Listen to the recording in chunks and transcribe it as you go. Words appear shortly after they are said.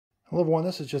Hello everyone,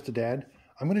 this is Just a Dad.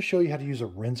 I'm going to show you how to use a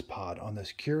rinse pod on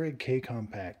this Keurig K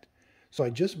Compact. So I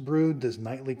just brewed this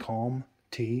Nightly Calm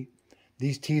tea.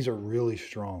 These teas are really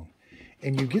strong.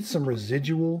 And you get some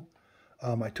residual.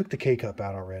 I took the K-Cup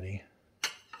out already.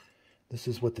 This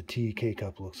is what the tea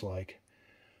K-Cup looks like.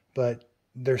 But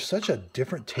there's such a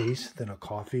different taste than a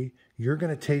coffee. You're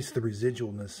going to taste the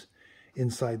residualness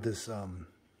inside this,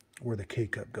 where the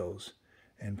K-Cup goes.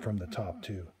 And from the top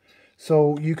too.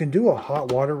 So you can do a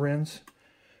hot water rinse.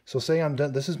 So say I'm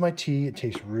done. This is my tea. It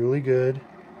tastes really good.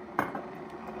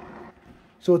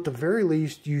 So at the very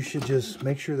least, you should just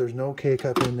make sure there's no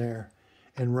K-Cup in there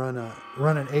and run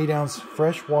an 8-ounce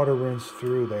fresh water rinse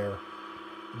through there.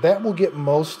 That will get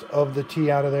most of the tea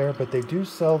out of there, but they do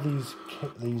sell these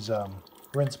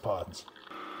rinse pods.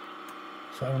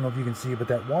 So I don't know if you can see, but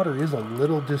that water is a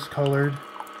little discolored,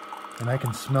 and I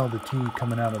can smell the tea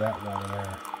coming out of that water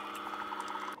there.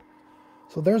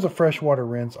 So there's a freshwater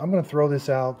rinse. I'm going to throw this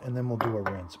out and then we'll do a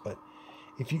rinse. But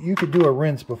if you could do a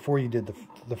rinse before you did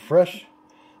the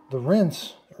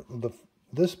rinse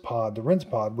pod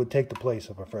would take the place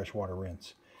of a freshwater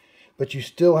rinse. But you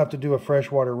still have to do a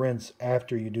freshwater rinse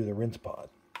after you do the rinse pod.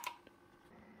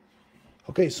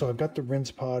 Okay, so I've got the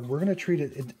rinse pod. We're going to treat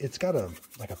it. It's got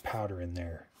like a powder in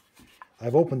there.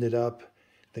 I've opened it up.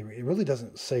 It really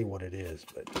doesn't say what it is,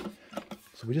 but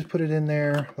so we just put it in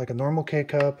there like a normal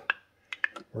K-Cup.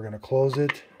 We're going to close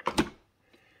it.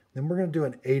 Then we're going to do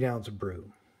an 8-ounce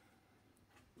brew.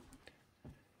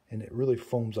 And it really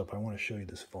foams up. I want to show you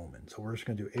this foaming. So we're just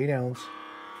going to do 8 ounce.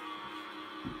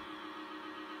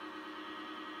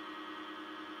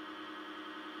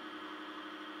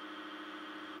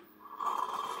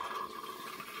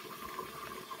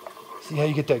 See how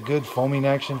you get that good foaming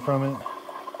action from it?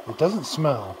 It doesn't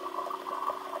smell.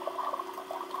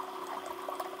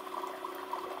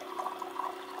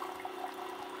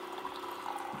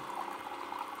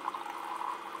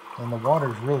 And the water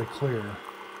is really clear.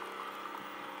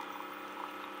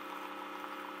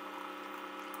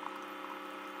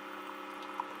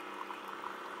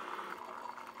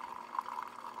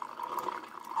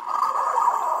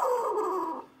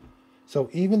 So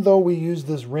even though we use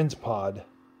this rinse pod,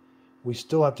 we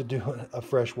still have to do a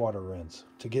fresh water rinse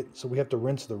so we have to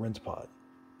rinse the rinse pod,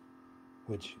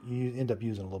 which you end up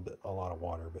using a lot of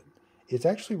water, but it's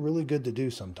actually really good to do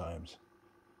sometimes.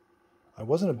 I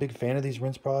wasn't a big fan of these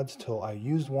rinse pods till I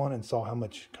used one and saw how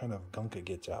much kind of gunk it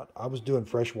gets out. I was doing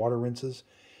fresh water rinses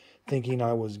thinking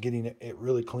I was getting it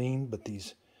really clean, but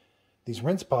these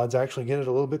rinse pods actually get it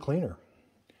a little bit cleaner.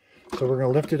 So we're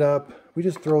going to lift it up. We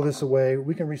just throw this away.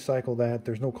 We can recycle that.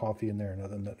 There's no coffee in there.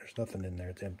 There's nothing in there.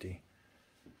 It's empty.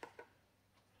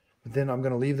 But then I'm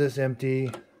going to leave this empty.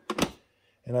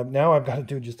 And now I've got to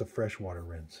do just a fresh water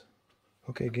rinse.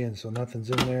 Okay, again, so nothing's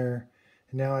in there.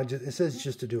 And now it says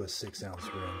just to do a 6-ounce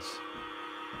rinse.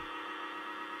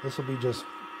 This will be just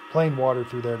plain water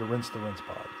through there to rinse the rinse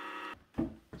pod.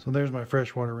 So there's my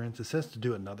fresh water rinse. It says to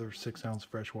do another 6-ounce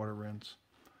fresh water rinse.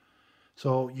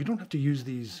 So you don't have to use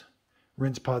these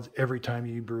rinse pods every time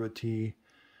you brew a tea,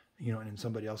 and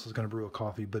somebody else is going to brew a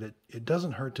coffee, but it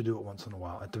doesn't hurt to do it once in a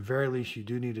while. At the very least, you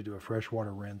do need to do a fresh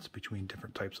water rinse between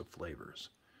different types of flavors.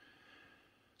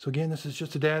 So again, this is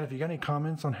Just a Dad. If you got any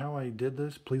comments on how I did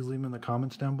this, please leave them in the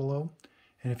comments down below.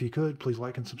 And if you could, please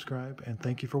like and subscribe, and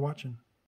thank you for watching.